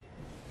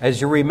As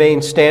you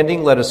remain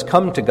standing, let us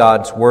come to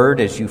God's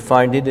Word as you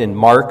find it in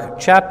Mark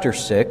chapter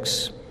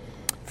 6,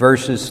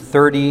 verses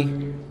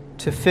 30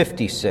 to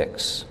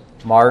 56.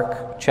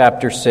 Mark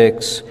chapter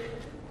 6,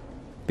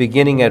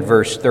 beginning at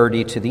verse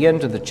 30 to the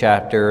end of the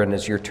chapter. And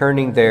as you're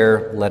turning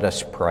there, let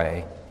us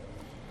pray.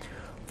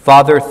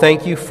 Father,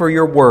 thank you for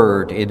your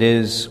Word. It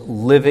is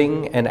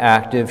living and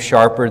active,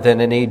 sharper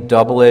than any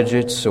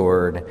double-edged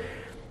sword,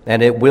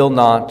 and it will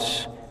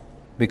not,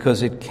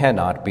 because it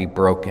cannot be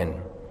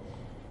broken.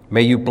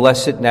 May you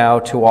bless it now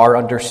to our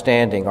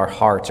understanding, our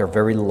hearts, our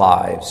very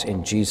lives.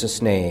 In Jesus'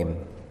 name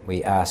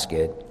we ask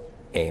it.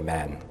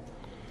 Amen.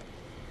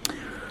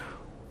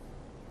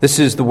 This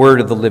is the word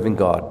of the living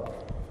God.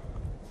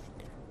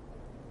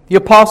 The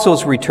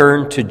apostles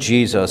returned to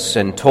Jesus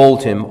and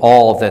told him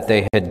all that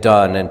they had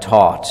done and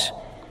taught.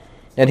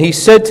 And he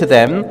said to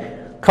them,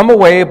 "Come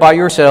away by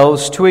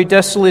yourselves to a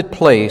desolate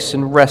place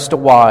and rest a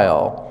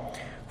while."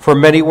 For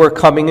many were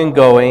coming and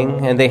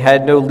going, and they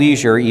had no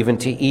leisure even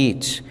to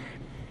eat.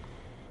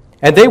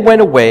 And they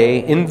went away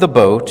in the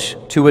boat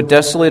to a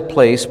desolate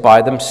place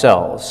by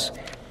themselves.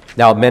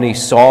 Now many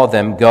saw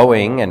them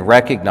going and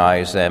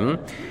recognized them,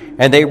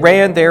 and they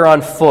ran there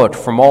on foot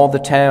from all the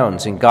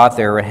towns and got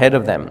there ahead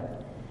of them.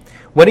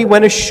 When he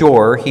went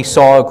ashore, he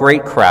saw a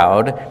great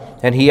crowd,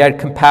 and he had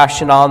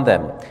compassion on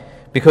them,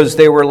 because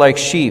they were like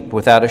sheep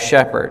without a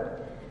shepherd.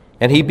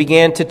 And he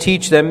began to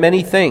teach them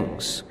many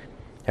things.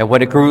 And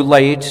when it grew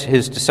late,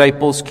 his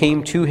disciples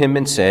came to him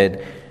and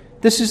said,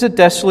 "This is a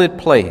desolate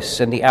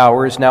place, and the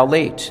hour is now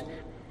late.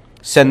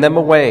 Send them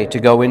away to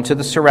go into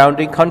the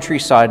surrounding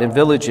countryside and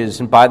villages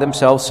and buy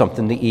themselves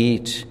something to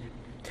eat."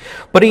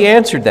 But he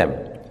answered them,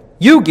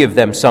 "You give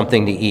them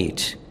something to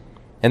eat."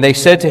 And they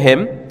said to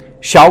him,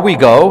 "Shall we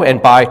go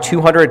and buy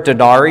 200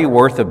 denarii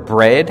worth of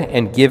bread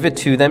and give it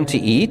to them to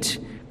eat?"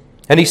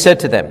 And he said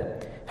to them,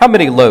 "How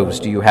many loaves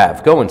do you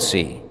have? Go and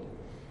see."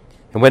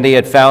 And when they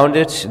had found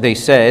it, they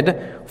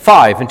said,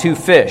 5 and 2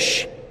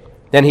 fish.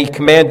 Then he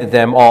commanded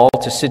them all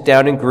to sit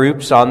down in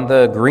groups on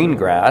the green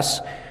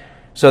grass.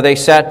 So they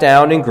sat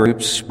down in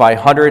groups by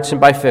hundreds and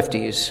by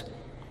fifties.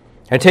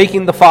 And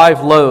taking the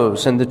 5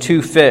 loaves and the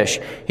 2 fish,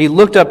 he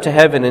looked up to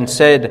heaven and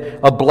said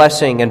a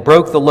blessing and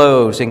broke the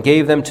loaves and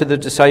gave them to the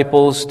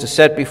disciples to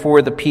set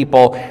before the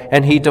people.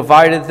 And he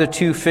divided the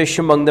 2 fish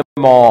among them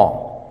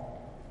all.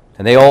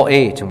 And they all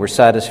ate and were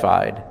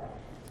satisfied.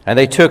 And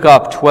they took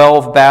up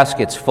 12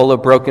 baskets full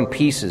of broken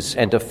pieces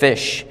and of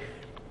fish.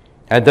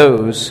 And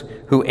those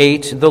who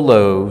ate the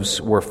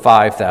loaves were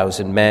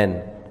 5,000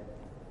 men.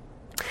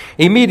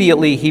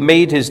 Immediately he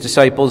made his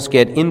disciples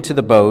get into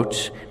the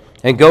boat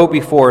and go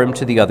before him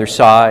to the other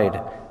side,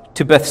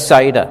 to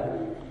Bethsaida,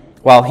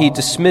 while he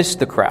dismissed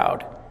the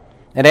crowd.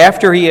 And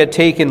after he had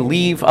taken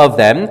leave of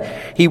them,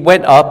 he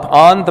went up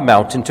on the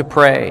mountain to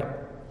pray.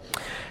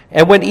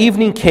 And when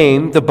evening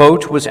came, the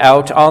boat was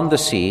out on the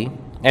sea,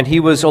 and he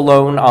was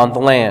alone on the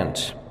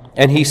land.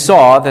 And he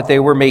saw that they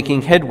were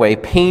making headway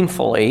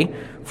painfully,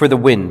 for the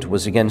wind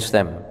was against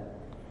them.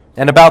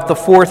 And about the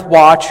 4th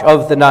watch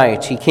of the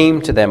night he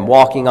came to them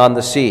walking on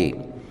the sea.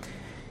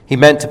 He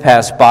meant to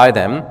pass by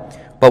them,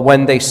 but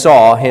when they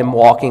saw him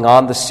walking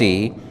on the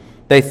sea,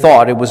 they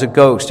thought it was a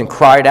ghost and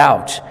cried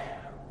out,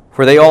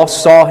 for they all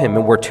saw him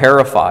and were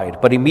terrified.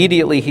 But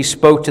immediately he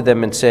spoke to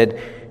them and said,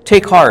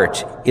 "Take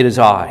heart, it is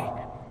I.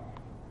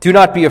 Do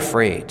not be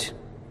afraid."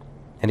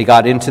 And he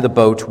got into the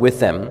boat with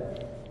them,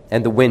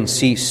 and the wind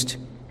ceased,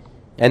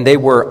 and they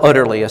were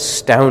utterly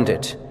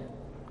astounded.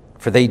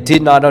 For they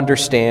did not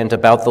understand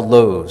about the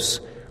loaves,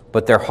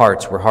 but their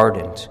hearts were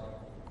hardened.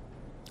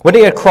 When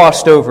they had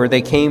crossed over,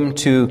 they came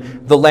to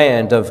the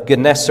land of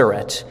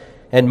Gennesaret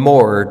and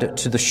moored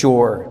to the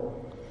shore.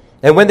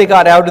 And when they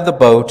got out of the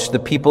boat, the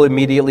people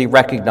immediately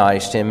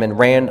recognized him and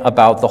ran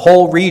about the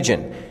whole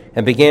region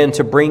and began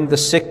to bring the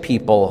sick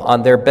people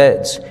on their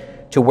beds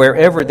to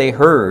wherever they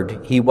heard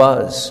he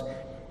was.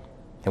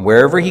 And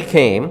wherever he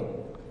came,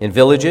 in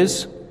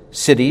villages,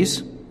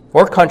 cities,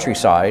 or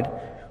countryside,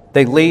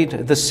 they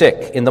laid the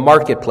sick in the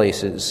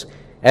marketplaces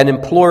and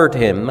implored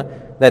him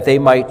that they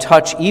might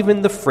touch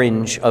even the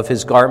fringe of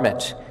his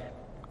garment.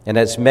 And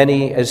as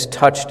many as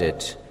touched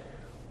it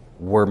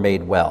were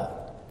made well.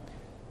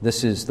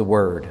 This is the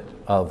word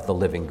of the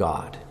living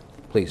God.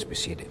 Please be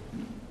seated.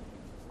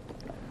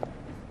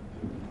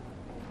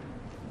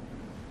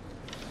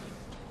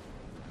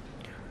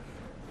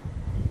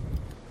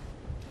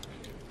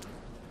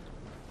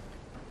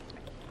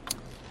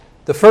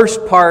 The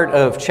first part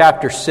of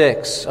chapter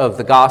 6 of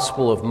the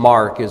Gospel of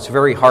Mark is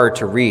very hard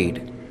to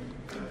read.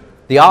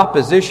 The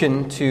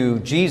opposition to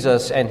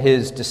Jesus and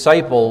his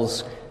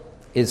disciples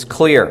is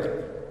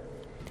clear.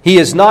 He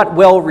is not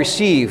well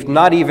received,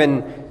 not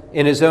even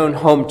in his own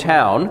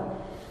hometown.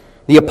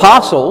 The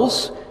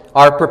apostles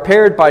are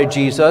prepared by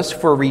Jesus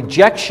for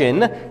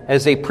rejection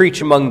as they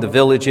preach among the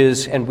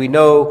villages, and we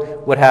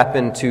know what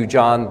happened to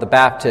John the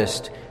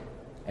Baptist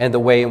and the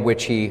way in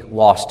which he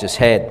lost his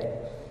head.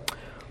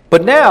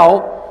 But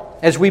now,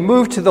 as we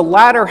move to the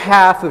latter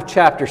half of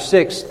chapter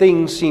 6,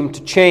 things seem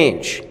to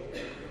change.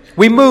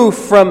 We move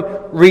from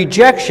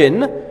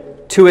rejection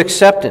to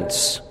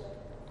acceptance.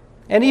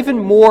 and even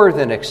more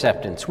than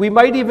acceptance. We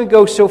might even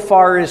go so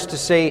far as to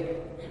say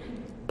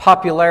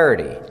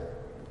popularity.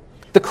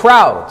 The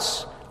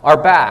crowds are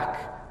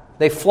back.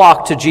 They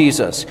flock to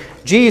Jesus.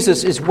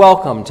 Jesus is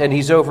welcomed and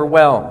he's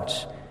overwhelmed.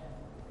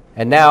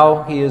 And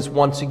now he is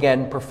once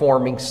again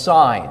performing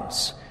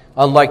signs,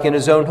 unlike in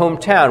his own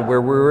hometown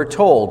where we were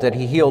told that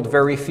he healed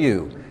very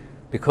few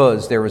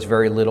because there was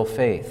very little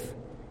faith.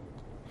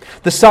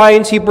 The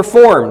signs he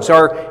performs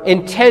are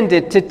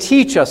intended to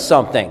teach us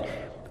something.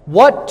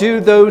 What do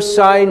those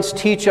signs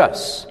teach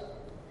us?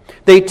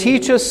 They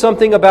teach us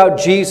something about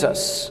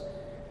Jesus.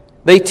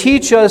 They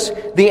teach us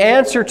the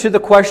answer to the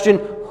question,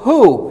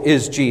 who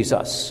is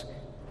Jesus?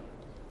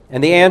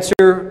 And the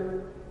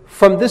answer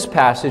from this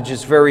passage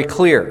is very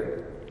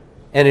clear,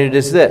 and it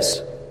is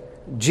this: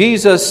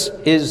 Jesus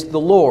is the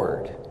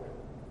Lord,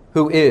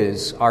 who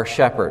is our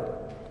shepherd.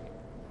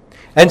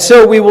 And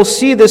so we will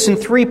see this in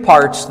three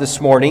parts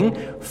this morning.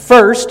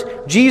 First,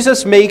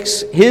 Jesus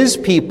makes his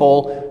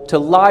people to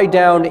lie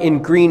down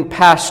in green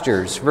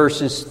pastures,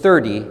 verses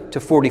 30 to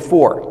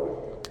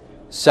 44.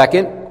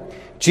 Second,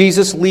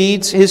 Jesus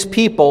leads his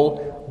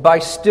people by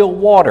still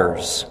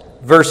waters,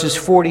 verses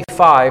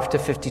 45 to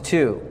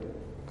 52.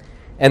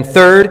 And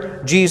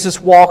third, Jesus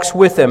walks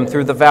with them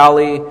through the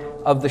valley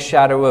of the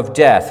shadow of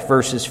death,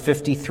 verses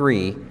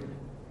 53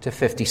 to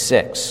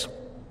 56.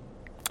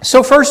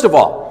 So first of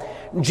all,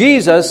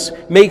 Jesus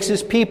makes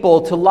his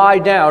people to lie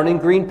down in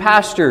green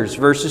pastures,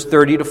 verses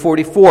 30 to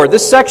 44.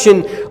 This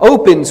section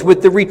opens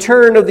with the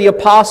return of the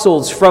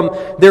apostles from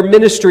their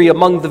ministry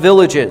among the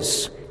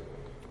villages.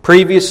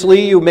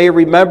 Previously, you may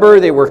remember,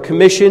 they were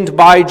commissioned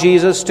by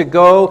Jesus to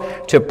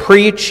go to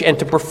preach and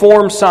to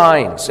perform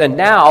signs. And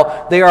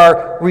now they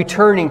are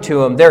returning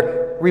to him.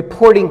 They're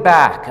reporting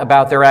back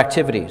about their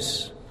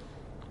activities.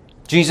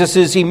 Jesus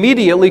is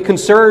immediately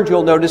concerned,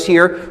 you'll notice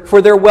here,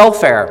 for their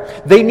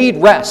welfare. They need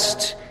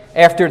rest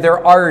after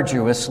their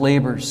arduous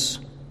labors.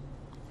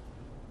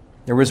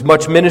 There was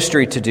much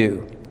ministry to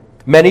do.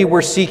 Many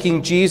were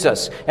seeking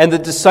Jesus, and the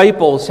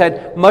disciples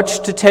had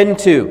much to tend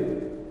to.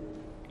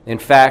 In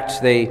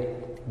fact, they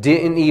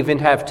didn't even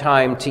have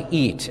time to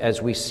eat,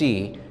 as we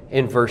see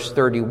in verse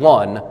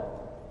 31,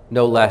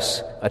 no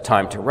less a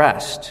time to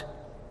rest.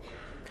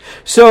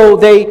 So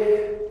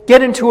they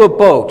get into a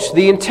boat.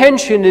 The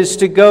intention is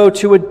to go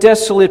to a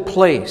desolate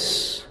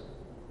place,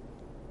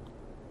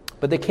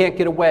 but they can't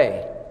get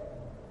away.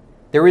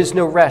 There is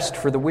no rest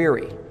for the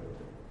weary.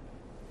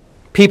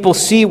 People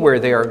see where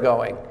they are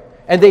going,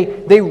 and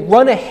they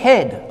run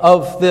ahead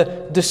of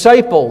the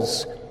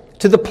disciples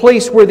to the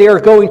place where they are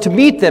going to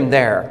meet them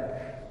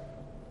there.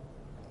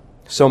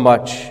 So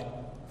much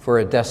for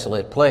a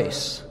desolate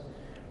place.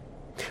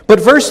 But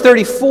verse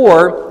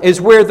 34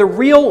 is where the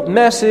real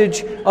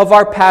message of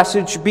our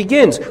passage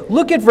begins.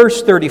 Look at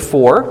verse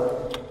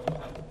 34.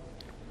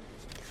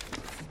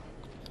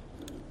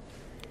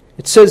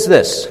 It says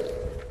this: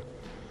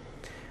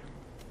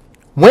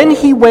 "When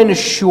he went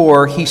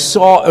ashore, he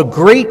saw a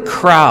great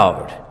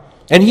crowd,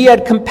 and he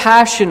had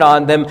compassion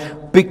on them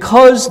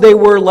because they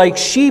were like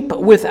sheep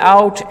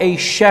without a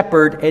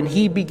shepherd, and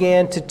he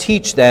began to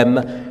teach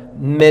them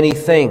many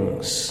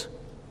things."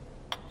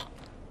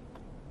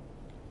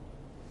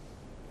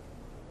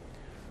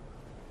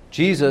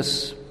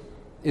 Jesus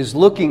is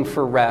looking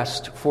for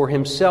rest for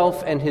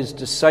himself and his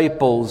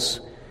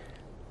disciples,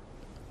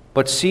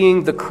 but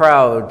seeing the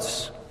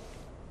crowds,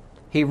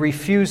 he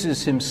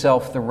refuses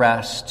himself the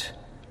rest,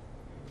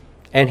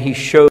 and he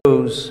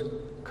shows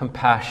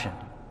compassion.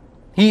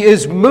 He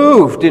is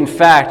moved, in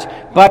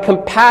fact, by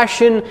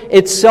compassion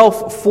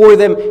itself for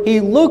them. He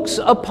looks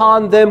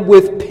upon them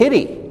with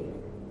pity.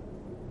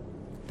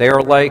 They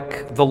are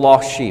like the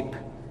lost sheep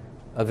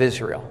of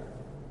Israel.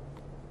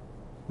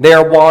 They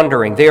are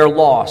wandering. They are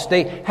lost.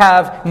 They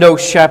have no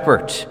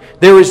shepherd.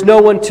 There is no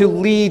one to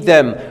lead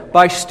them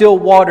by still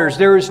waters.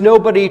 There is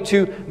nobody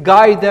to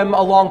guide them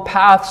along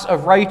paths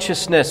of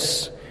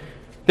righteousness.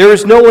 There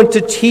is no one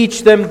to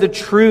teach them the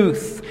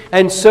truth.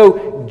 And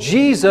so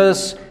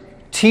Jesus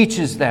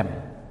teaches them.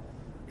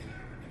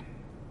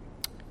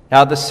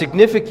 Now, the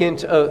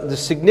significance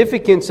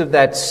of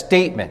that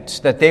statement,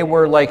 that they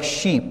were like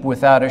sheep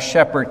without a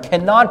shepherd,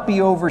 cannot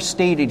be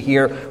overstated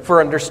here for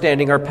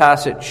understanding our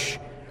passage.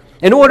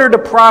 In order to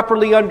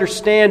properly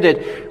understand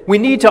it, we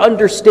need to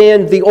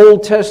understand the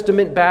Old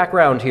Testament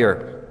background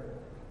here.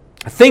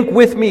 Think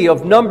with me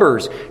of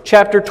Numbers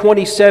chapter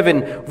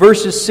 27,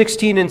 verses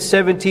 16 and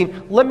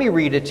 17. Let me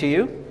read it to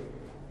you.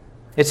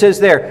 It says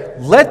there,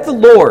 "Let the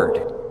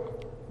Lord,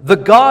 the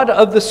God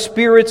of the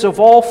spirits of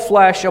all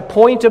flesh,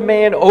 appoint a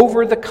man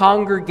over the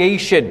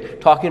congregation,"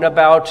 talking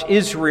about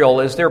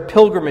Israel as they're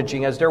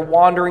pilgrimaging, as they're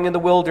wandering in the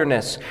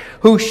wilderness,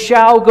 "who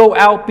shall go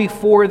out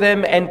before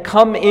them and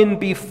come in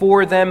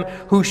before them,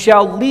 who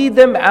shall lead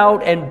them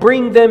out and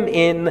bring them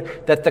in,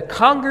 that the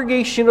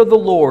congregation of the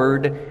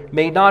Lord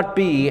may not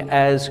be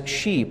as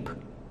sheep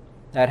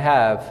that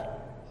have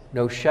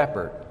no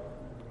shepherd."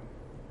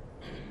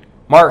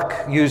 Mark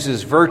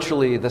uses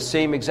virtually the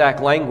same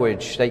exact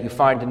language that you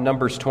find in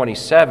Numbers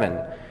 27.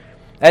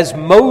 As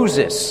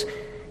Moses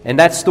And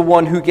that's the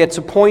one who gets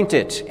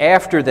appointed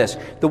after this.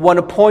 The one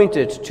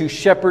appointed to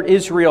shepherd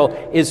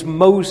Israel is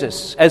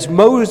Moses. As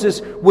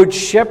Moses would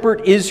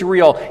shepherd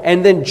Israel,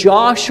 and then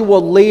Joshua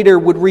later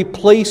would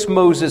replace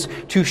Moses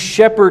to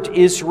shepherd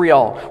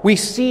Israel. We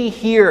see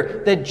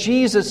here that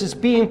Jesus is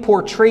being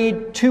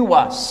portrayed to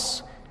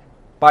us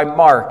by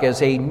Mark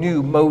as a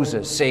new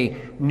Moses, a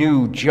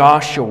new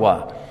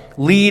Joshua,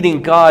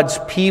 leading God's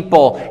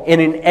people in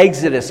an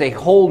exodus, a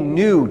whole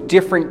new,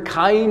 different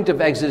kind of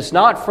exodus,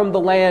 not from the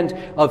land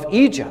of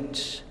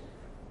Egypt,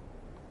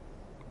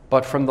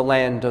 but from the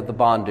land of the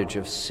bondage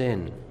of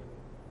sin.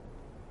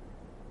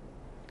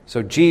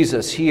 So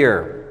Jesus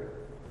here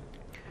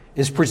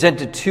is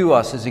presented to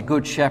us as a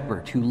good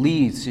shepherd who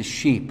leads his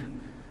sheep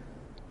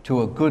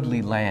to a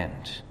goodly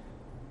land.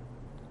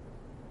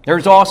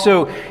 There's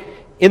also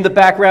in the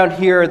background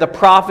here the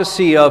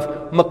prophecy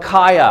of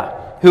Micaiah,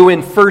 who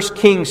in 1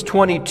 Kings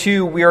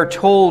 22, we are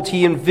told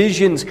he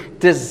envisions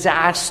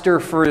disaster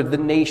for the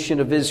nation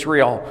of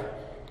Israel.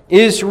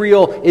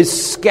 Israel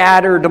is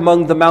scattered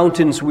among the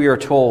mountains, we are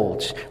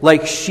told,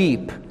 like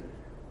sheep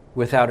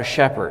without a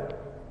shepherd.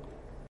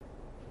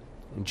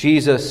 And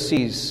Jesus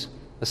sees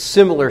a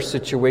similar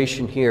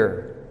situation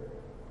here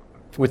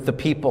with the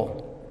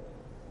people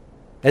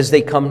as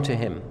they come to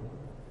him.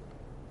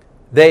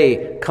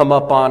 They come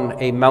up on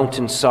a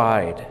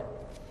mountainside.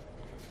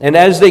 And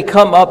as they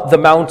come up the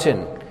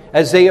mountain,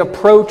 as they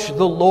approach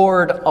the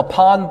Lord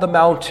upon the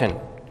mountain,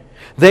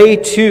 they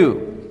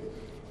too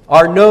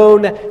are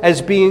known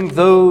as being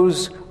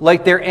those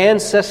like their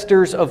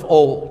ancestors of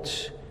old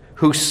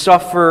who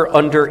suffer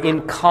under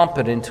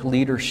incompetent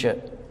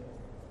leadership.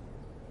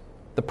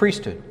 The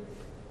priesthood,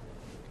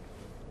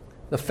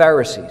 the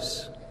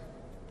Pharisees,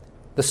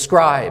 the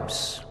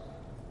scribes,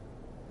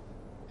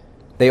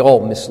 they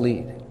all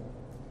mislead.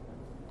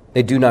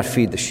 They do not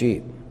feed the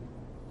sheep.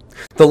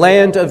 The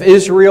land of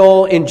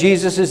Israel in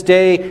Jesus'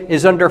 day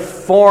is under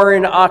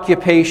foreign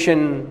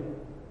occupation,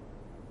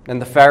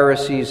 and the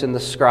Pharisees and the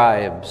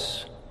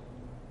scribes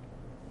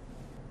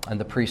and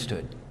the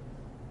priesthood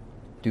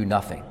do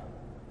nothing.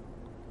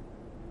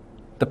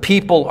 The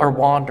people are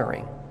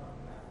wandering.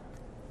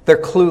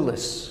 They're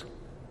clueless.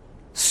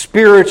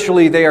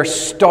 Spiritually, they are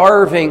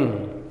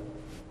starving.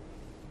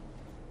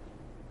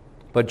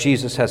 But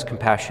Jesus has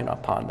compassion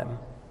upon them.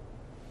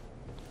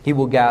 He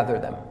will gather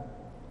them.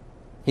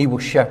 He will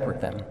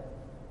shepherd them.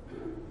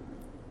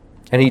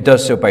 And he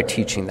does so by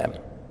teaching them.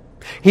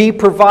 He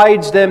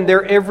provides them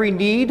their every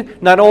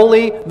need, not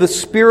only the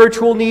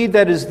spiritual need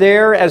that is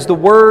there as the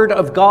word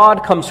of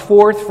God comes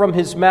forth from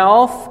his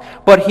mouth,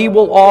 but he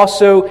will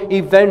also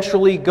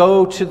eventually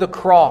go to the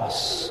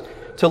cross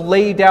to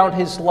lay down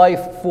his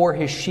life for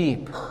his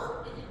sheep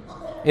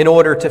in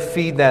order to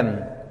feed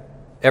them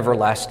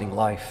everlasting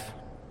life.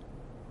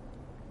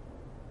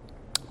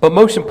 But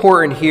most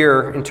important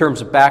here in terms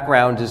of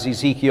background is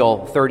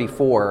Ezekiel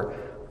 34,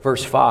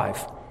 verse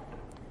 5.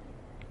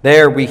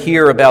 There we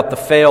hear about the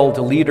failed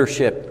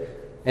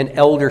leadership and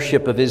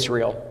eldership of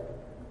Israel.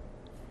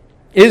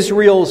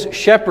 Israel's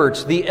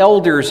shepherds, the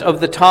elders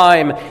of the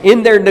time,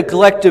 in their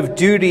neglect of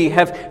duty,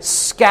 have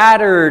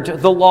scattered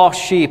the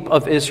lost sheep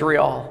of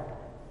Israel.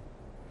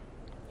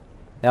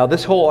 Now,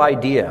 this whole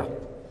idea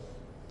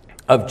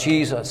of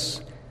Jesus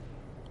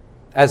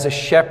as a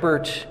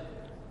shepherd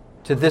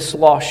to this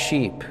lost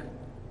sheep,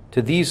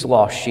 to these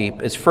lost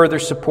sheep, is further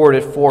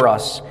supported for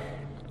us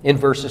in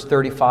verses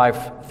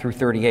 35 through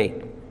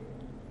 38.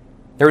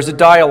 There is a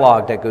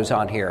dialogue that goes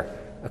on here,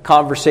 a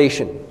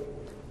conversation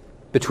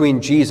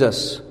between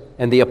Jesus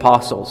and the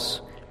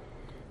apostles.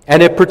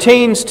 And it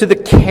pertains to the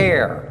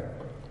care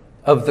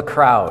of the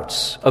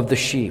crowds, of the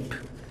sheep.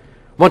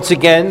 Once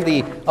again,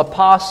 the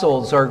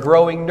apostles are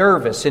growing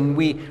nervous, and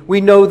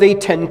we know they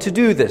tend to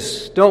do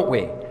this, don't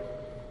we?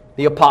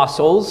 The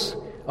apostles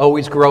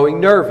always growing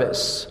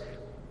nervous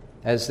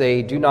as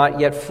they do not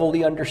yet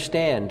fully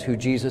understand who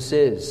Jesus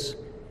is.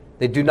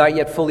 They do not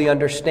yet fully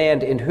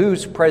understand in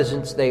whose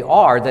presence they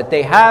are, that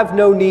they have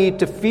no need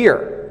to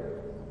fear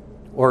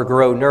or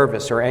grow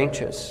nervous or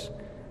anxious.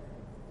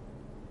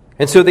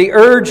 And so they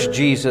urge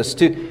Jesus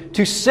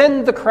to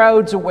send the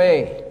crowds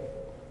away.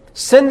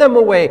 Send them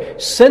away.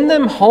 Send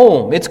them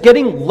home. It's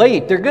getting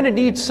late. They're going to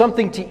need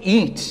something to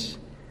eat.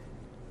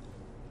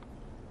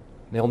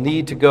 They'll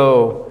need to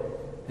go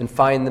and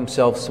find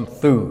themselves some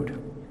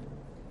food.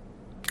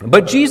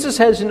 But Jesus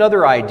has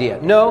another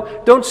idea.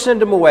 No, don't send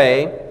them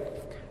away.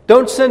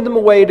 Don't send them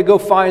away to go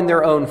find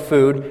their own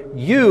food.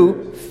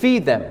 You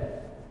feed them.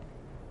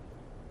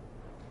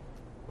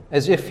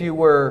 As if you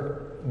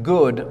were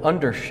good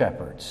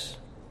under-shepherds.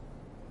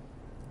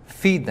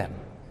 Feed them.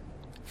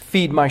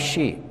 Feed my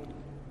sheep.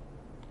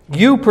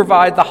 You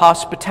provide the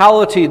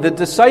hospitality. The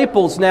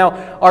disciples now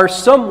are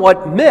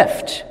somewhat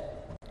miffed.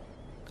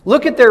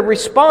 Look at their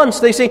response.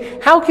 They say,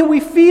 how can we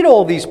feed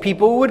all these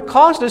people? It would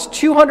cost us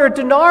 200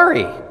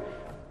 denarii.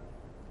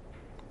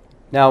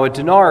 Now, a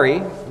denarii,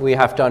 we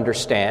have to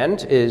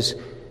understand, is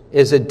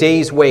a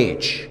day's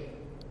wage.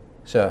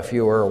 So if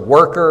you were a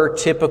worker,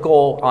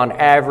 typical on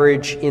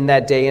average in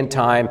that day and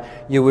time,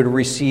 you would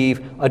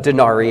receive a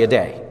denarii a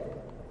day.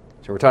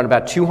 So we're talking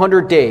about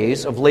 200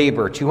 days of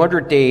labor,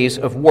 200 days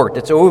of work.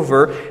 That's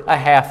over a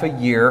half a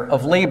year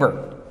of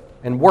labor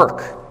and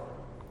work.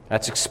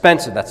 That's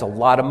expensive. That's a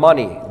lot of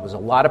money. It was a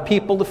lot of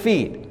people to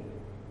feed.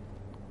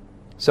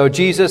 So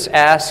Jesus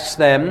asks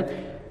them,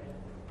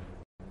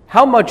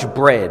 how much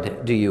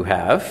bread do you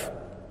have?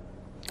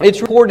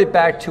 It's reported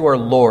back to our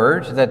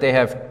Lord that they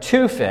have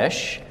 2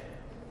 fish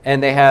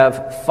and they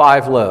have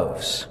 5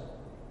 loaves.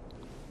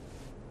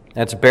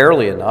 That's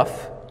barely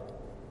enough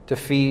to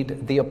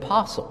feed the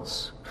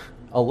apostles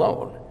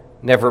alone,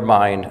 never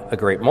mind a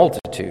great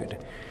multitude.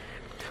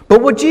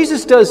 But what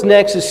Jesus does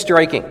next is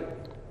striking.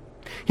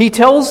 He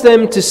tells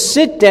them to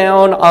sit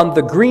down on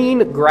the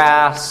green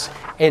grass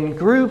in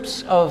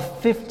groups of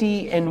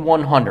 50 and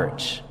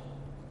 100.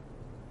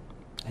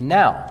 And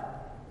now,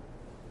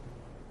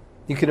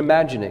 you can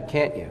imagine it,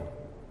 can't you?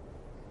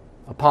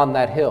 Upon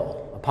that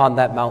hill, upon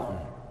that mountain,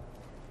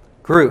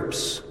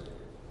 groups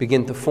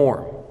begin to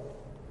form.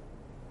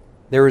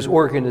 There is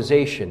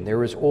organization,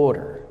 there is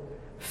order.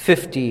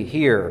 50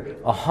 here,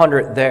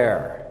 100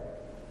 there.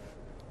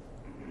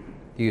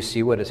 Do you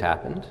see what has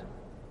happened?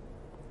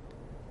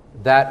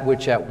 That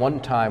which at one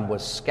time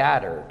was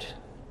scattered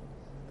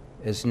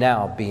is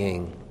now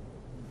being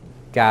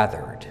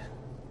gathered.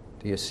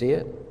 Do you see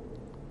it?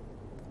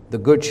 The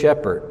Good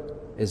Shepherd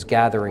is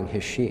gathering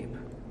his sheep.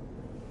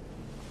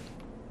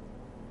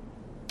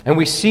 And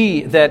we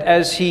see that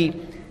as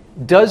he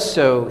does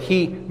so,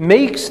 he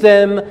makes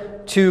them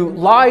to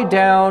lie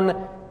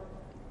down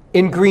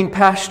in green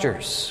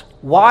pastures.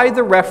 Why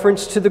the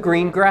reference to the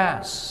green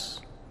grass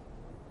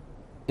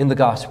in the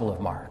Gospel of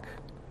Mark?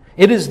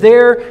 It is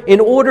there in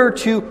order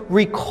to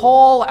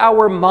recall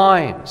our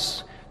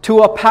minds to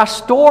a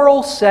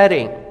pastoral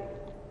setting,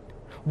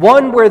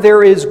 one where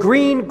there is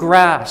green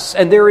grass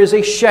and there is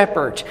a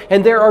shepherd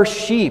and there are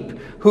sheep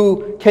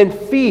who can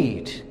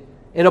feed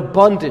in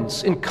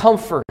abundance, in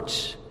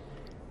comfort.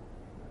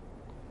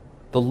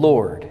 The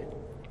Lord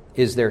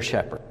is their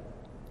shepherd,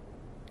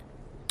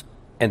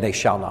 and they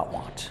shall not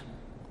want.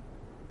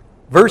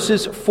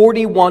 Verses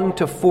 41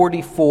 to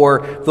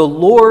 44, the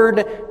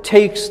Lord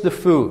takes the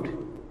food,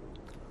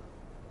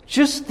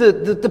 just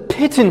the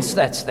pittance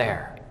that's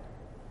there,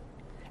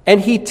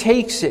 and he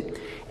takes it,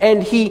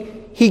 and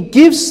he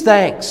gives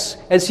thanks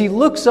as he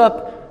looks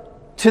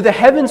up to the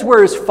heavens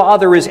where his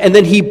Father is, and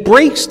then he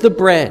breaks the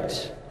bread,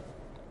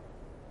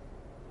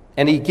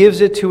 and he gives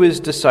it to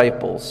his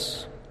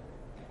disciples.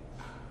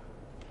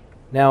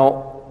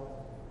 Now,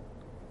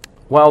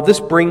 while this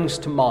brings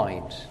to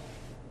mind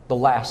the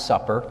Last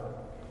Supper,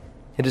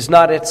 it is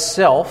not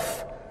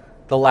itself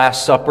the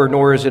Last Supper,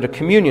 nor is it a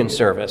communion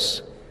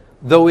service,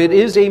 though it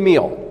is a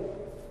meal.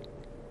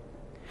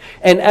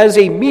 And as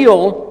a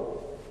meal,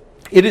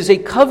 it is a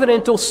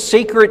covenantal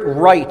sacred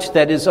rite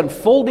that is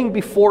unfolding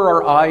before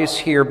our eyes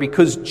here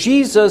because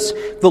Jesus,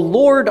 the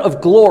Lord of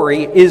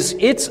glory, is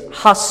its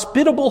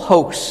hospitable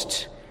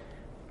host.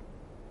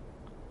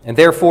 And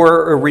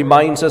therefore, it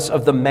reminds us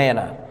of the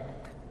manna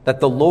that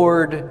the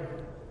Lord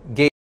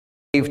gave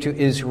to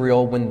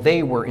Israel when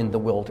they were in the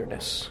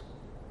wilderness.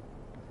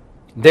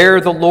 There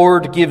the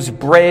Lord gives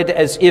bread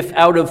as if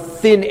out of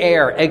thin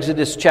air,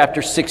 Exodus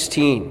chapter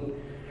 16.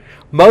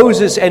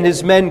 Moses and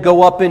his men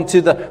go up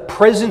into the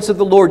presence of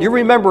the Lord. You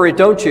remember it,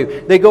 don't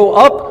you? They go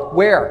up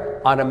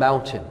where? On a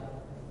mountain.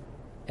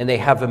 And they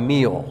have a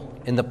meal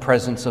in the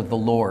presence of the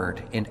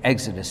Lord in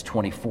Exodus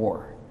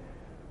 24.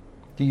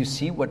 Do you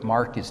see what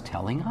Mark is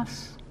telling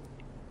us?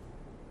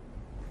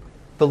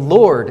 The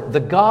Lord, the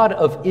God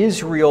of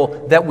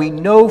Israel that we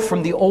know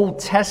from the Old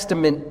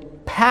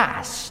Testament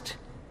past,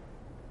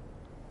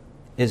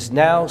 is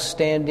now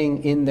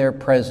standing in their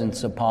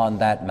presence upon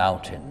that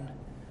mountain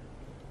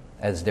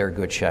as their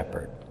good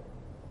shepherd.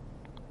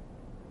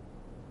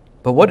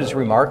 But what is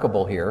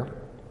remarkable here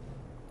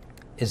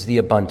is the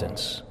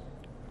abundance.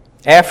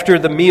 After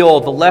the meal,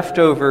 the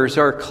leftovers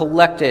are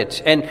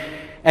collected,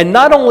 and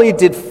not only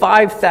did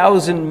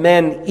 5,000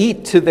 men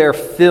eat to their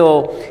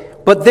fill,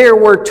 but there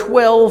were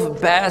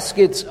 12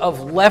 baskets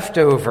of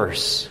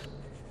leftovers.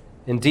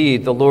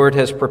 Indeed, the Lord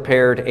has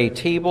prepared a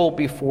table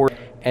before,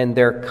 and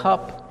their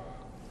cup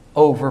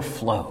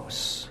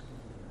overflows.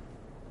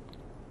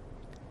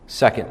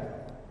 Second,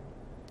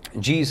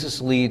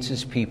 Jesus leads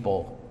his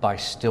people by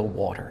still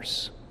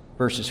waters.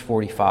 Verses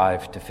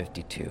 45 to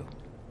 52.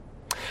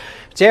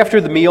 It's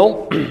after the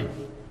meal,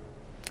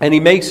 and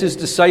he makes his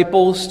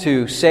disciples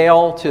to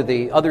sail to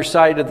the other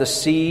side of the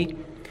sea.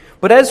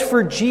 But as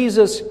for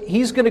Jesus,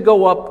 he's going to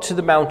go up to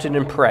the mountain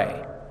and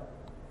pray.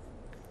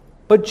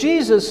 But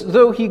Jesus,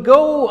 though he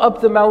go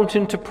up the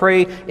mountain to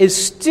pray, is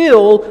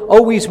still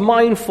always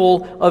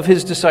mindful of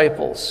his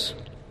disciples.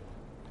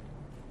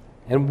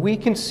 And we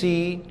can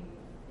see,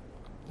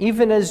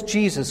 even as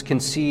Jesus can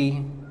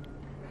see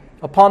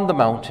upon the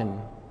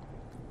mountain,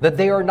 that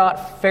they are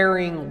not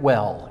faring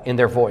well in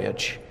their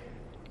voyage.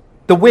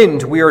 The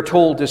wind, we are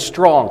told, is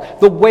strong.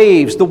 The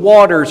waves, the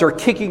waters are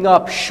kicking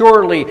up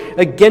surely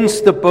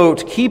against the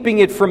boat, keeping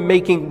it from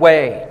making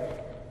way.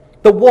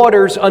 The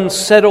waters,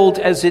 unsettled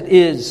as it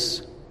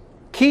is,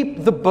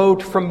 keep the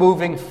boat from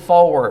moving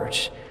forward.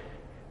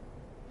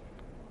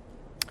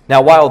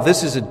 Now, while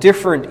this is a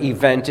different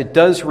event, it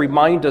does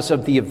remind us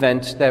of the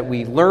event that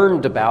we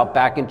learned about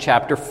back in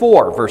chapter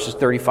 4, verses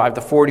 35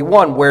 to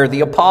 41, where the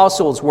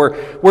apostles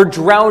were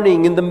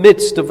drowning in the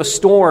midst of a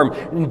storm.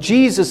 And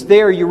Jesus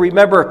there, you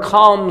remember,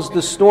 calms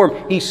the storm.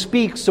 He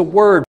speaks a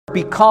word,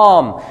 "Be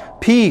calm,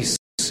 peace,"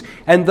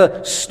 and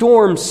the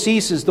storm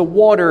ceases, the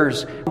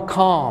waters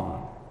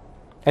calm,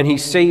 and he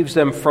saves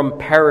them from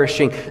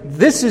perishing.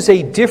 This is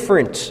a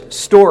different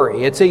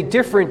story. It's a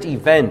different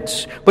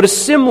event, but a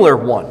similar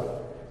one.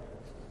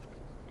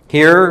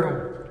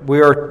 Here,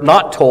 we are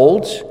not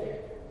told,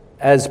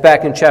 as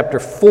back in chapter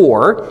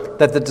 4,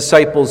 that the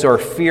disciples are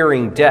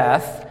fearing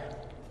death,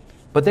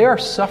 but they are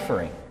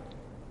suffering.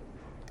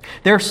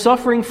 They're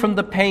suffering from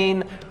the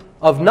pain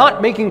of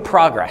not making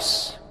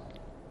progress.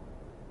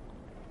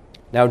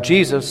 Now,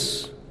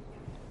 Jesus,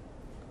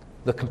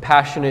 the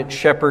compassionate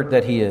shepherd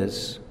that he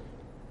is,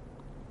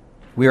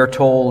 we are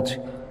told,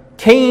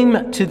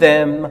 came to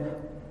them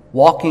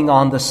walking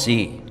on the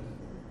sea.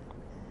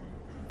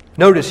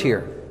 Notice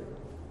here,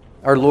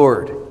 our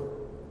Lord,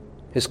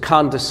 his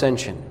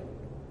condescension,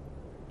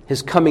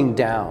 his coming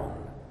down,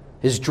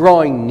 his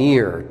drawing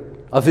near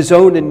of his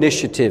own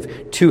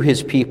initiative to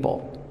his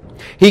people.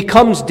 He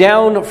comes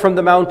down from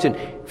the mountain,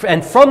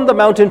 and from the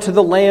mountain to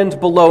the land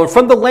below. And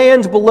from the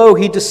land below,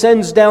 he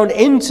descends down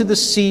into the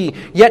sea,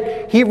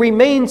 yet he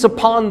remains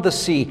upon the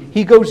sea.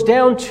 He goes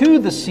down to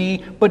the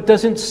sea, but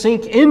doesn't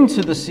sink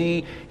into the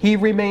sea. He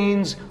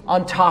remains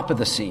on top of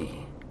the sea.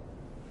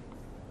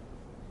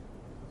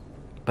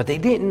 But they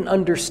didn't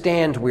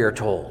understand, we are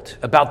told,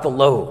 about the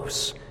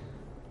loaves.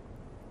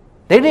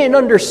 They didn't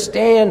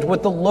understand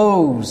what the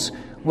loaves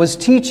was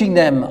teaching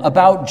them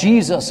about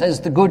Jesus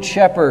as the Good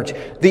Shepherd,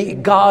 the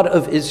God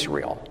of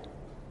Israel.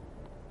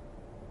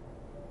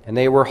 And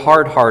they were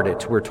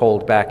hard-hearted, we're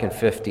told back in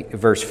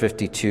verse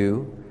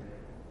 52.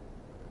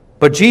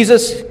 But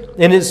Jesus,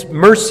 in his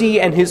mercy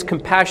and his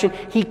compassion,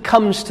 he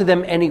comes to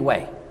them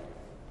anyway.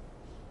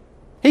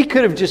 He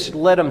could have just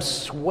let them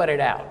sweat it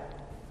out.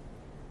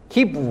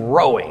 Keep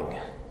rowing.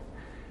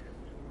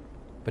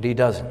 But he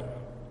doesn't.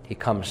 He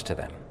comes to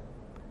them.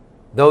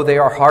 Though they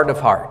are hard of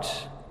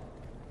heart,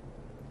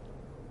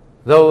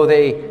 though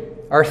they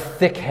are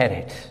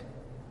thick-headed,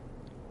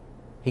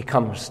 he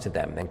comes to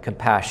them in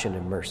compassion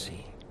and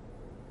mercy.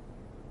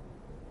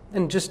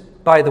 And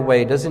just by the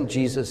way, doesn't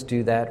Jesus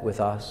do that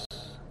with us?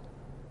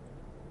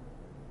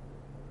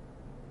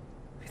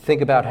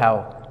 Think about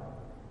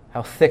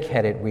how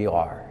thick-headed we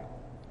are.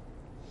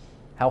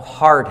 How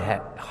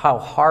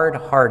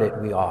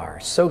hard-hearted we are,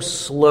 so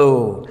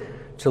slow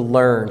to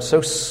learn, so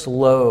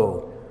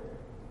slow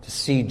to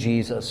see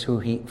Jesus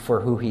for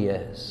who he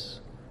is.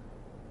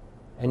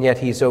 And yet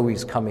he's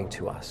always coming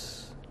to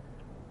us,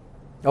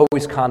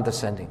 always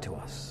condescending to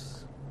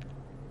us.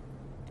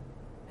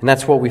 And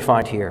that's what we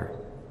find here.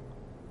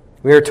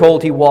 We are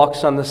told he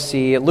walks on the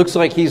sea. It looks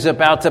like he's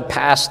about to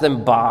pass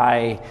them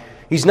by.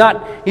 He's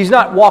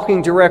not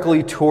walking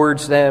directly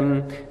towards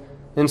them.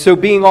 And so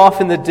being off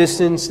in the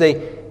distance, they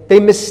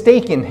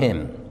mistaken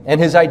him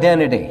and his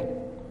identity.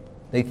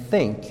 They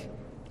think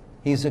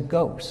he's a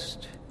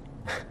ghost.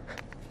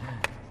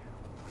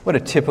 What a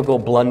typical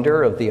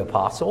blunder of the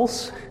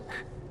apostles.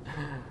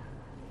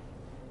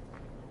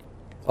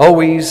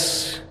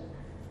 Always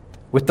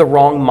with the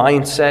wrong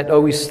mindset,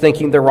 always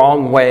thinking the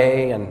wrong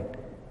way.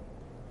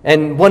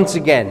 And once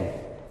again,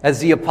 as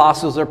the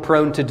apostles are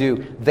prone to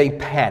do, they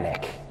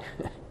panic.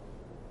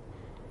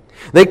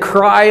 They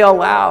cry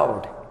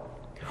aloud.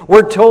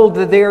 We're told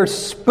that they are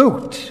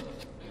spooked.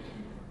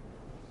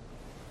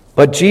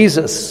 But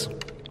Jesus,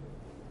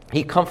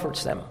 he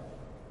comforts them.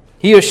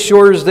 He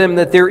assures them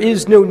that there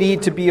is no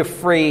need to be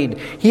afraid.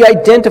 He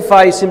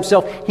identifies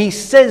himself. He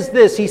says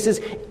this. He says,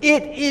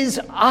 "It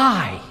is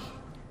I."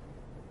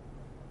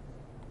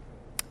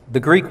 The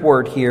Greek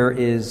word here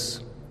is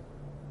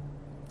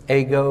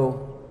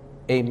ego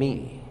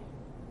eimi.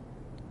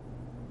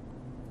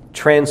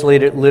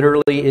 Translated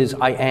literally is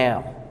I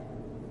am.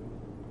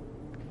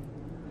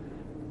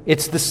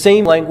 It's the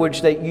same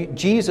language that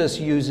Jesus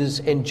uses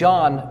in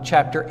John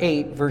chapter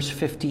 8, verse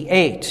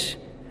 58,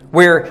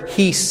 where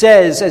he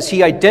says, as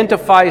he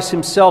identifies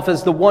himself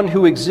as the one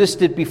who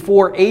existed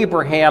before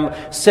Abraham,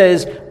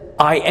 says,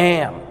 I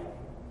am.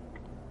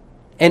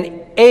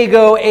 And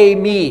ego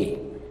eimi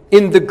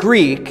in the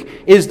Greek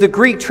is the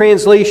Greek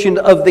translation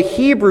of the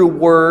Hebrew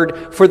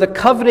word for the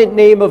covenant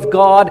name of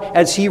God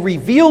as he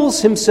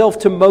reveals himself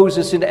to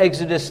Moses in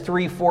Exodus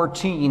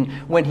 3:14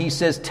 when he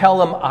says, "Tell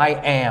him I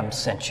am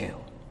sent you."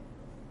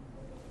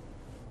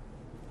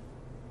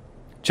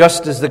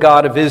 Just as the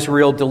God of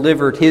Israel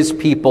delivered his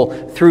people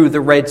through the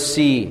Red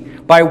Sea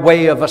by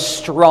way of a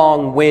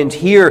strong wind,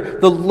 here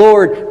the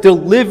Lord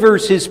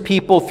delivers his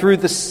people through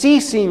the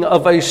ceasing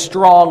of a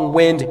strong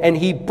wind, and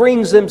he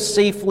brings them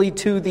safely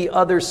to the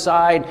other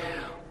side.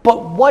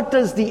 But what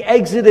does the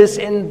Exodus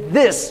and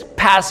this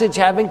passage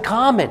have in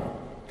common?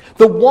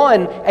 The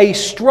one, a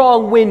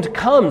strong wind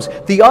comes.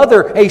 The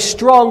other, a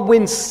strong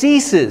wind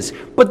ceases.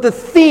 But the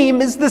theme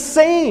is the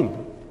same.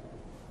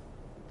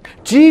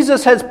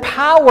 Jesus has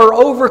power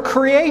over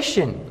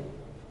creation.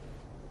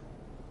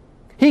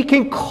 He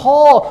can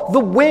call the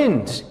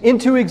wind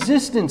into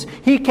existence.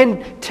 He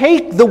can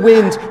take the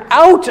wind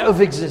out of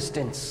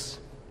existence.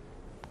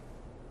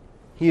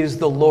 He is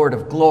the Lord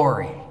of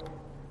glory,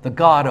 the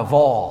God of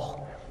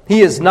all.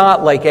 He is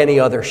not like any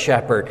other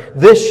shepherd.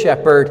 This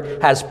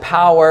shepherd has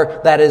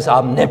power that is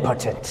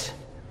omnipotent.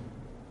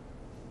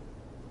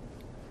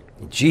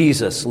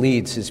 Jesus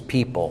leads his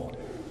people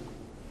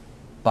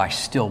by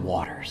still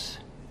waters.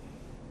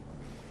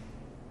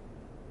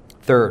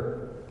 Third,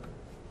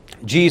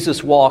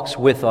 Jesus walks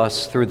with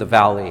us through the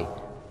valley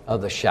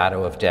of the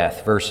shadow of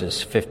death,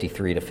 verses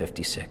 53 to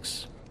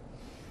 56.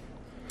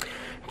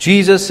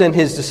 Jesus and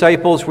his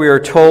disciples, we are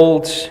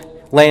told,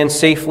 land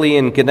safely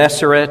in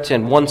Gennesaret,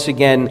 and once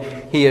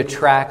again he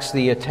attracts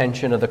the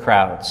attention of the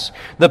crowds.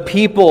 The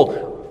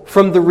people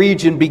from the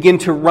region begin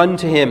to run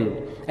to him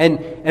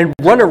and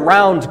run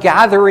around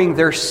gathering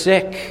their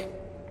sick.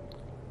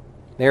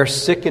 They are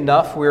sick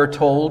enough, we are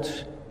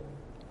told,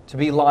 to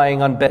be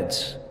lying on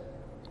beds.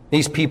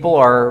 These people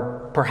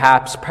are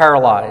perhaps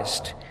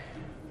paralyzed.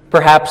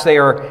 Perhaps they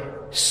are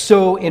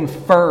so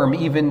infirm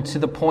even to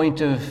the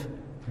point of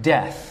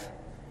death.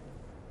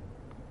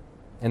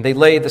 And they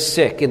lay the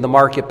sick in the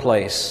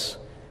marketplace,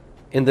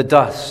 in the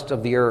dust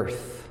of the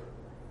earth,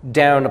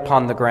 down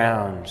upon the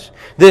ground.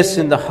 This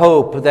in the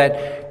hope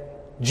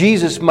that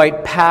Jesus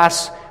might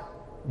pass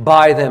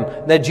by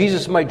them, that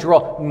Jesus might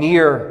draw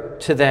near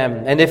to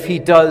them. And if he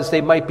does,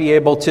 they might be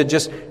able to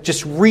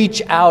just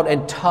reach out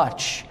and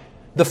touch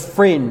the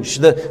fringe,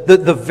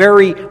 the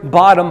very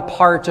bottom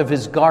part of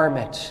his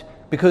garment.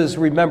 Because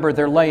remember,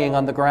 they're laying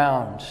on the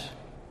ground.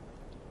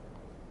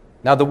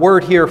 Now, the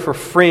word here for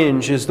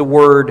fringe is the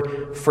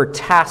word for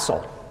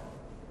tassel.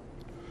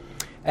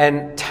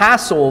 And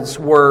tassels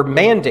were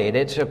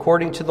mandated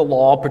according to the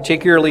law,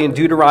 particularly in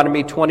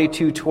Deuteronomy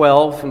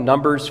 22:12 and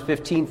Numbers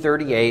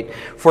 15:38,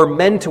 for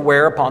men to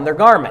wear upon their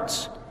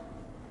garments.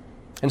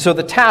 And so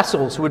the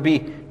tassels would be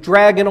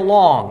dragging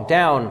along,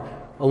 down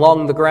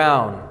along the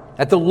ground,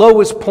 at the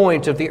lowest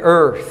point of the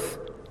earth.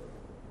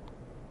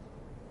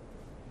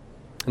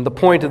 And the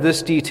point of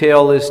this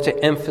detail is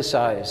to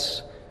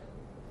emphasize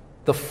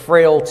the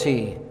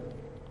frailty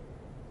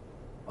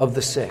of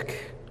the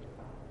sick.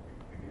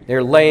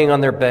 They're laying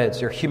on their beds.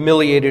 They're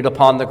humiliated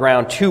upon the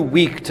ground, too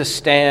weak to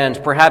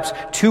stand, perhaps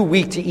too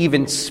weak to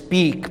even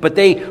speak. But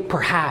they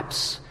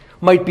perhaps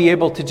might be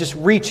able to just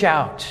reach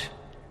out,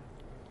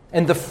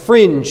 and the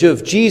fringe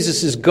of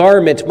Jesus'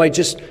 garment might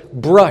just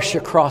brush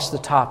across the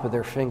top of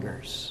their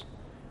fingers.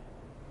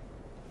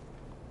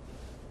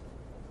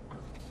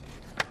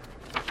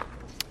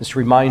 This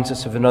reminds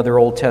us of another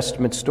Old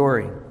Testament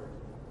story.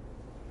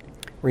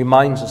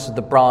 Reminds us of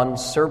the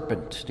bronze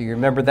serpent. Do you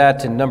remember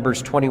that in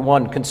Numbers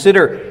 21?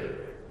 Consider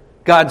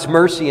God's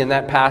mercy in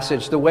that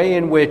passage, the way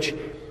in which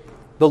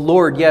the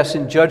Lord, yes,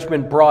 in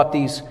judgment brought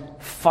these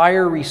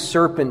fiery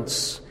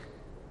serpents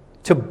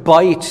to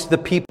bite the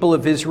people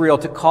of Israel,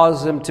 to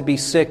cause them to be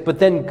sick. But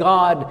then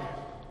God,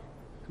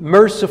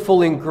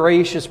 merciful and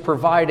gracious,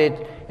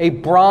 provided a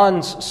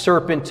bronze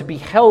serpent to be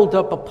held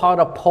up upon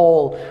a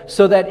pole,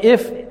 so that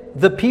if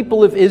the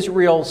people of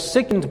Israel,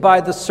 sickened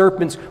by the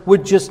serpents,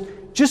 would just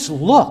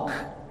look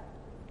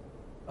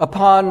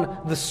upon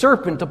the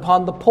serpent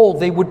upon the pole,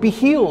 they would be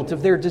healed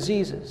of their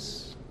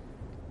diseases.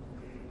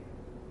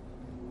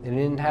 They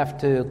didn't have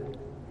to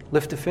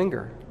lift a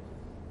finger.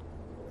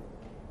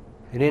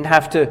 They didn't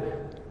have to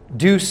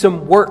do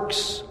some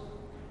works.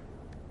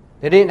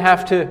 They didn't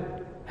have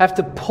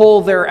to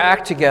pull their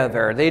act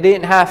together. They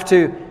didn't have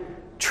to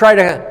try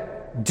to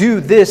do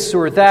this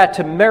or that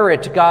to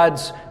merit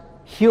God's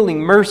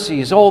healing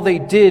mercies. All they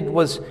did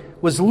was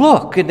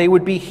look, and they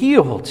would be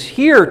healed.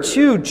 Here,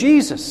 too,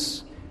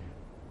 Jesus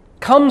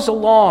comes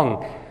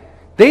along.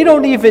 They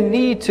don't even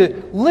need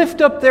to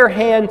lift up their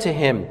hand to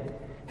him,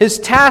 his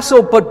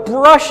tassel, but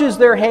brushes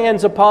their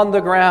hands upon the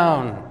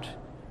ground.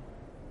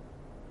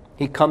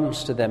 He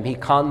comes to them. He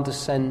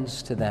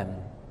condescends to them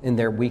in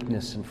their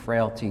weakness and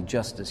frailty,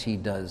 just as he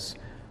does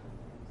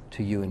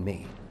to you and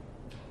me.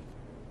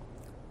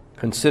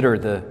 Consider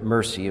the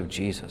mercy of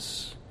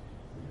Jesus.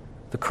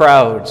 The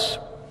crowds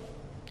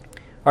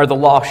are the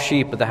lost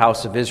sheep of the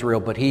house of Israel,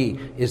 but he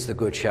is the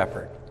good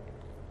shepherd.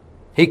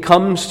 He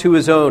comes to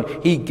his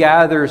own. He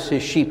gathers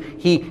his sheep.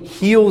 He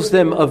heals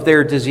them of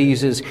their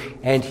diseases,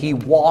 and he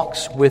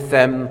walks with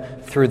them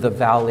through the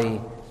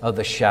valley of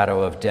the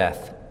shadow of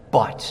death.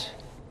 But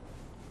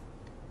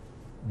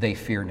they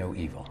fear no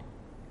evil.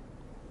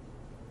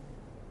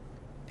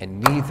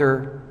 And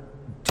neither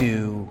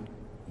do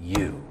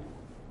you.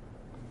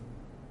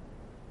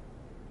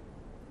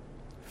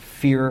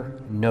 Fear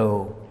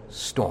no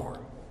storm.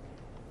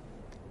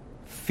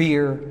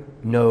 Fear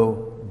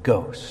no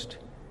ghost.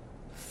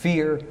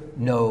 Fear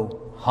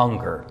no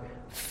hunger.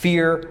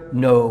 Fear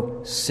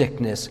no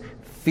sickness.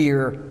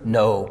 Fear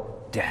no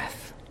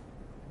death.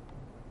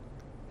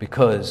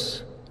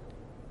 Because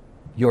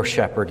your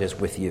shepherd is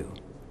with you,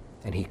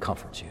 and he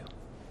comforts you.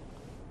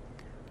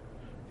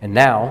 And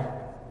now,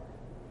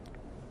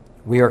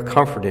 we are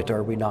comforted,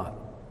 are we not?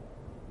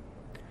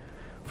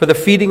 For the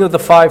feeding of the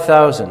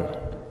 5,000,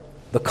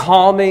 the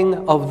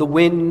calming of the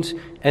wind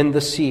and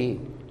the sea,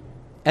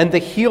 and the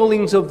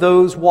healings of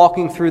those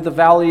walking through the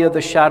valley of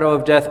the shadow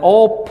of death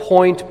all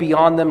point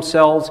beyond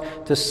themselves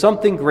to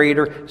something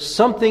greater,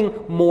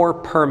 something more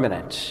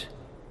permanent.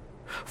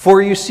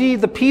 For you see,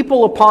 the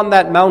people upon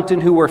that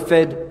mountain who were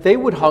fed, they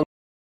would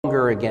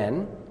hunger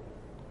again.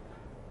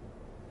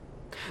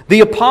 The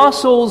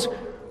apostles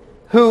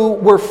who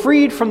were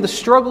freed from the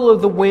struggle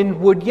of the wind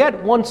would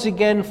yet once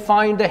again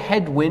find a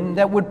headwind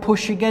that would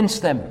push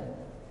against them.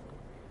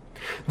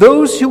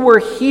 Those who were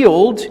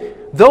healed,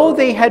 though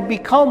they had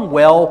become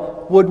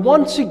well, would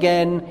once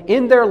again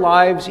in their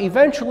lives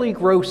eventually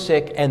grow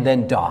sick and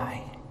then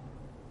die.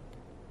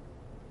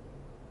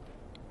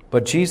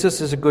 But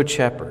Jesus is a good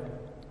shepherd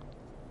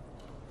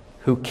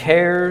who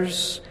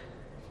cares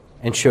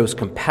and shows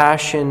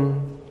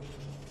compassion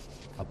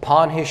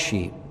upon his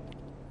sheep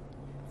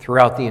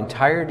throughout the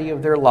entirety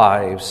of their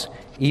lives,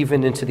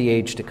 even into the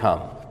age to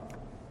come.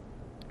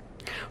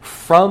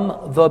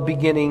 From the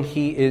beginning,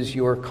 he is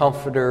your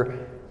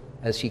comforter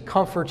as he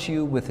comforts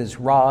you with his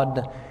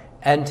rod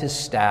and his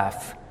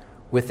staff,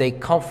 with a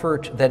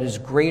comfort that is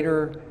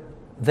greater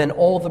than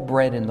all the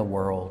bread in the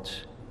world,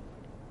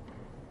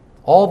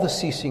 all the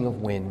ceasing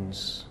of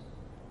winds,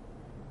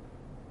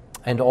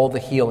 and all the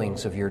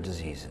healings of your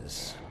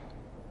diseases.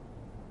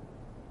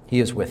 He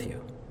is with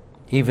you,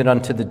 even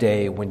unto the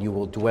day when you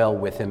will dwell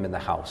with him in the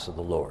house of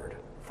the Lord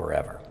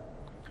forever.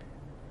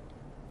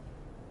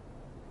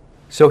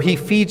 So he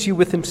feeds you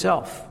with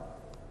himself.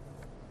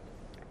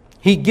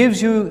 He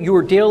gives you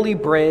your daily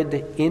bread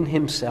in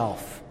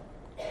himself.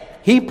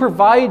 He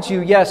provides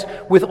you, yes,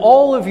 with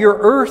all of your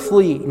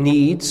earthly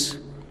needs.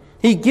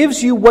 He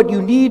gives you what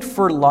you need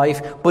for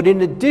life, but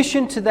in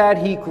addition to that,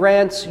 he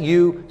grants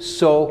you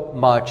so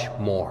much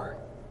more.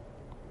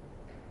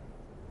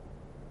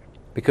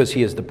 Because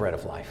he is the bread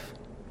of life.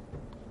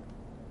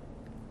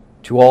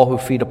 To all who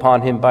feed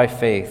upon him by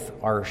faith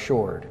are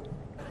assured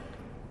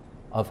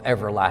of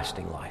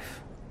everlasting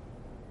life.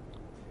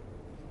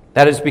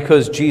 That is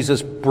because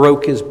Jesus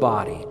broke his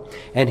body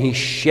and he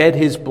shed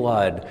his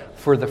blood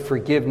for the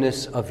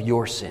forgiveness of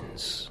your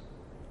sins.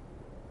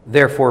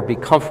 Therefore, be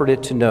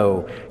comforted to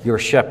know your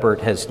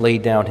shepherd has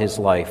laid down his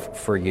life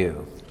for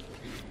you.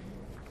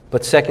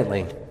 But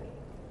secondly,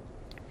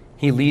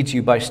 he leads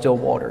you by still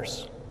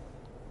waters.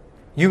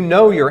 You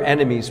know your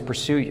enemies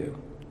pursue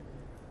you.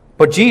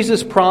 But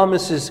Jesus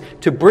promises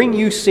to bring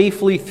you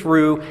safely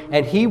through,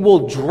 and he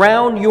will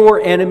drown your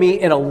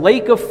enemy in a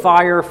lake of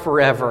fire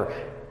forever,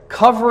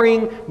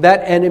 covering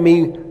that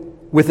enemy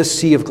with a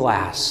sea of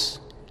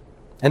glass.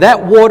 And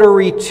that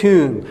watery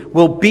tomb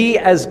will be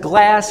as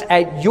glass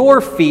at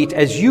your feet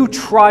as you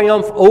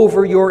triumph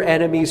over your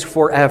enemies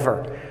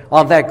forever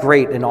on that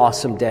great and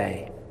awesome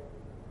day.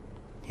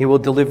 He will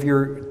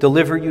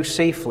deliver you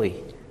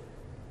safely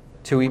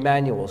to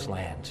Emmanuel's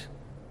land,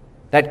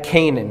 that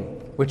Canaan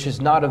which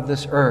is not of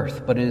this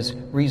earth, but is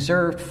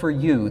reserved for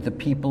you, the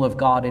people of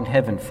God in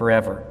heaven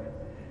forever.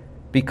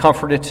 Be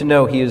comforted to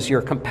know he is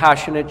your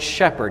compassionate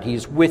shepherd. He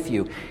is with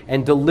you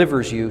and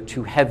delivers you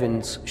to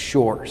heaven's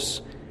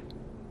shores.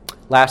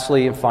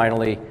 Lastly and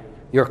finally,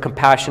 your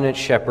compassionate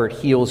shepherd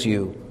heals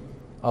you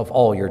of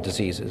all your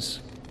diseases.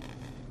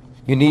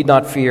 You need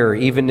not fear,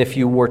 even if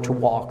you were to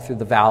walk through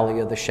the valley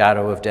of the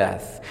shadow of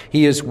death.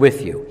 He is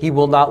with you. He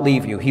will not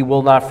leave you. He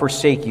will not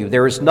forsake you.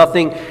 There is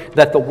nothing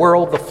that the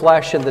world, the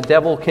flesh, and the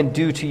devil can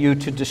do to you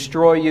to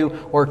destroy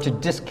you or to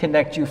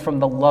disconnect you from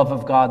the love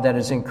of God that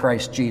is in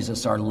Christ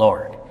Jesus our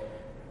Lord.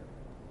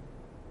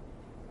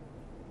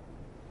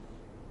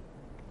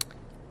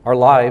 Our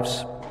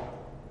lives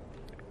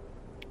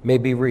may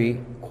be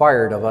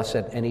required of us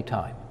at any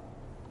time,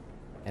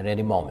 at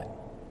any moment.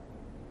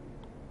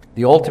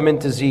 The ultimate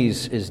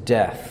disease is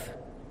death.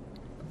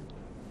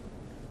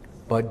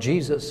 But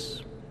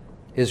Jesus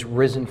is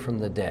risen from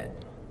the dead.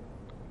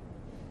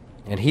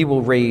 And he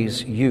will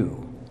raise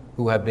you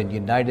who have been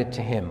united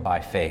to him by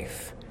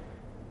faith.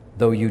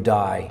 Though you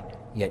die,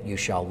 yet you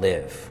shall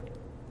live.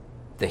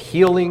 The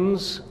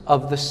healings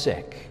of the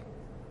sick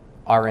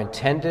are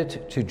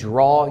intended to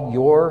draw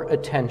your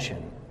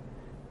attention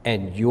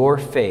and your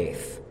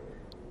faith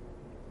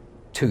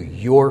to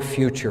your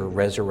future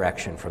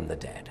resurrection from the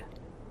dead.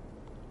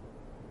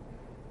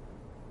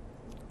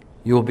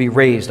 You will be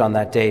raised on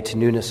that day to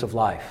newness of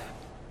life,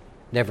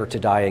 never to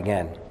die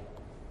again,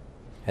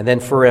 and then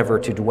forever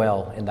to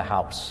dwell in the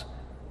house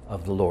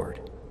of the Lord.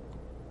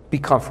 Be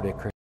comforted,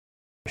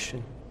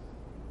 Christian.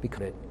 Be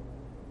comforted.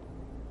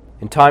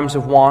 In times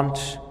of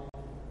want,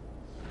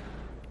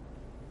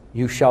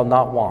 you shall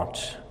not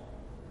want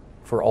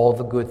for all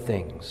the good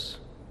things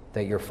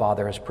that your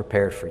Father has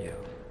prepared for you.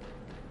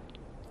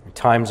 In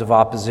times of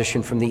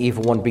opposition from the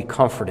evil one, be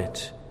comforted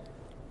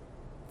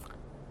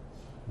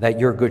that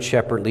your good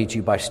shepherd leads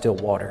you by still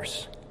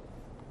waters.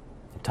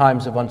 In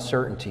times of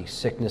uncertainty,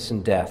 sickness,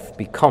 and death,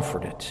 be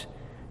comforted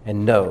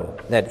and know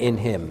that in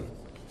him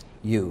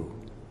you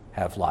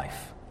have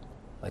life.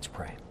 Let's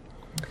pray.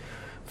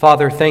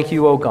 Father, thank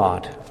you, O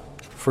God,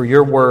 for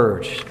your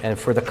word and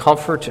for the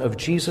comfort of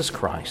Jesus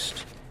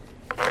Christ.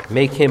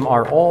 Make him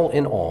our all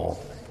in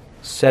all,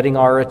 setting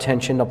our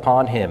attention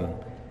upon him,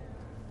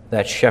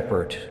 that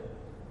shepherd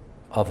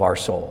of our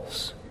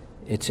souls.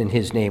 It's in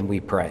his name we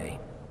pray.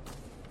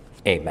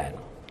 Amen.